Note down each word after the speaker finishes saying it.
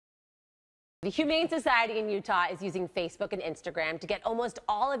The Humane Society in Utah is using Facebook and Instagram to get almost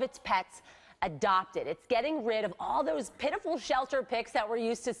all of its pets adopted. It's getting rid of all those pitiful shelter pics that we're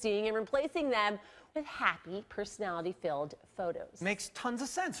used to seeing and replacing them with happy, personality-filled photos. Makes tons of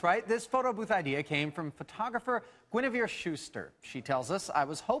sense, right? This photo booth idea came from photographer Guinevere Schuster. She tells us, "I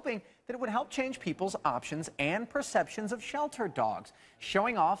was hoping that it would help change people's options and perceptions of shelter dogs,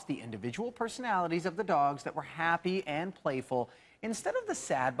 showing off the individual personalities of the dogs that were happy and playful instead of the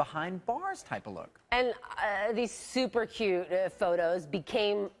sad behind bars type of look." And these super cute photos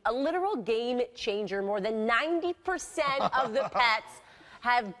became a literal game changer. More than 90% of the pets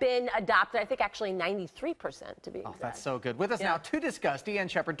have been adopted. I think actually 93% to be exact. Oh, that's so good. With us now to discuss, Deanne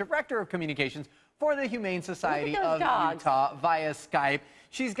Shepard, Director of Communications for the Humane Society of Utah via Skype.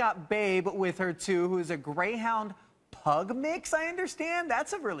 She's got Babe with her too, who is a Greyhound Pug mix, I understand.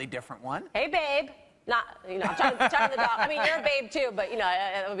 That's a really different one. Hey, Babe. Not, you know, I'm talking to the dog. I mean, you're a babe too, but, you know,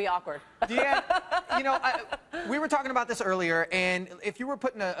 it would be awkward. Deanne, you know, we were talking about this earlier, and if you were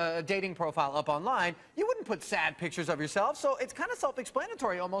putting a dating profile up online, you wouldn't put sad pictures of yourself, so it's kind of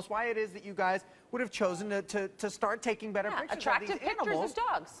self-explanatory almost why it is that you guys would have chosen to start taking better pictures attractive of these pictures animals. of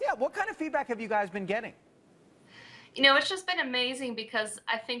dogs. Yeah, what kind of feedback have you guys been getting? You know, it's just been amazing because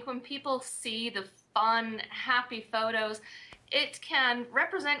I think when people see the fun, happy photos, it can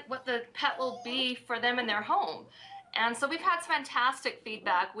represent what the pet will be for them in their home. And so we've had fantastic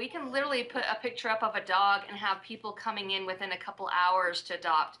feedback. We can literally put a picture up of a dog and have people coming in within a couple hours to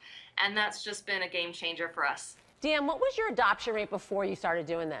adopt. And that's just been a game changer for us. Deanne, what was your adoption rate before you started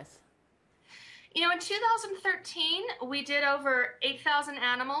doing this? You know, in 2013, we did over 8,000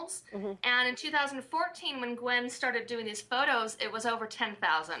 animals. And in 2014, when Gwen started doing these photos, it was over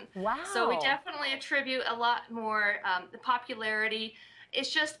 10,000. Wow. So we definitely attribute a lot more the popularity. It's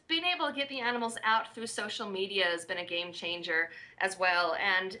just being able to get the animals out through social media has been a game changer as well.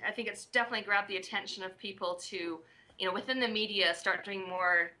 And I think it's definitely grabbed the attention of people to, you know, within the media, start doing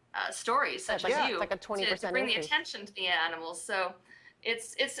more stories such as you, like a 20% to bring the increase. attention to the animals. So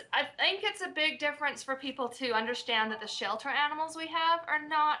I think it's a big difference for people to understand that the shelter animals we have are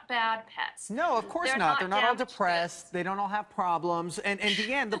not bad pets. No, of course not. They're not all depressed. They don't all have problems. And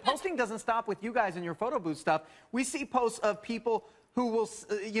Deanne, the posting doesn't stop with you guys and your photo booth stuff. We see posts of people who will,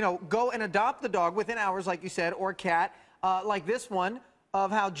 you know, go and adopt the dog within hours, like you said, or cat, like this one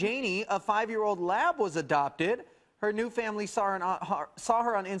of how Janie, a 5-year-old lab, was adopted. Her new family saw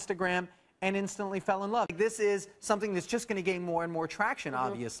her on Instagram and instantly fell in love. This is something that's just going to gain more and more traction,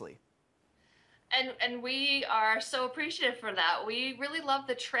 obviously. And we are so appreciative for that. We really love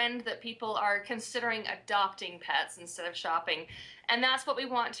the trend that people are considering adopting pets instead of shopping. And that's what we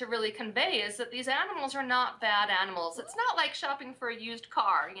want to really convey, is that these animals are not bad animals. It's not like shopping for a used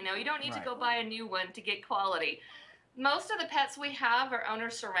car. You know, you don't need to go buy a new one to get quality. Most of the pets we have are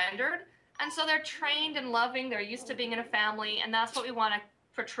owner surrendered. And so they're trained and loving. They're used to being in a family. And that's what we want to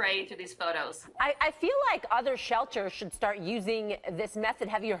portray through these photos. I feel like other shelters should start using this method.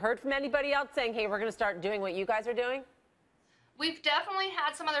 Have you heard from anybody else saying, hey, we're going to start doing what you guys are doing? We've definitely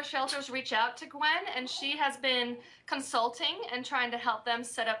had some other shelters reach out to Gwen, and she has been consulting and trying to help them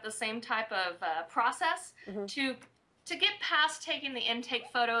set up the same type of process to get past taking the intake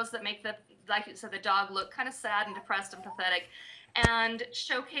photos that make the, like you said, the dog look kind of sad and depressed and pathetic, and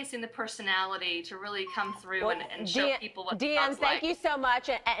showcasing the personality to really come through and show people what the dog's like. Thank you so much,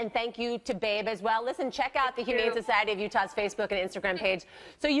 and thank you to Babe as well. Listen, check out the Humane Society of Utah's Facebook and Instagram page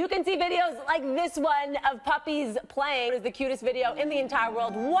so you can see videos like this one of puppies playing. It is the cutest video in the entire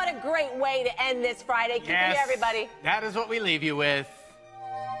world. What a great way to end this Friday. Keep it here, everybody. That is what we leave you with.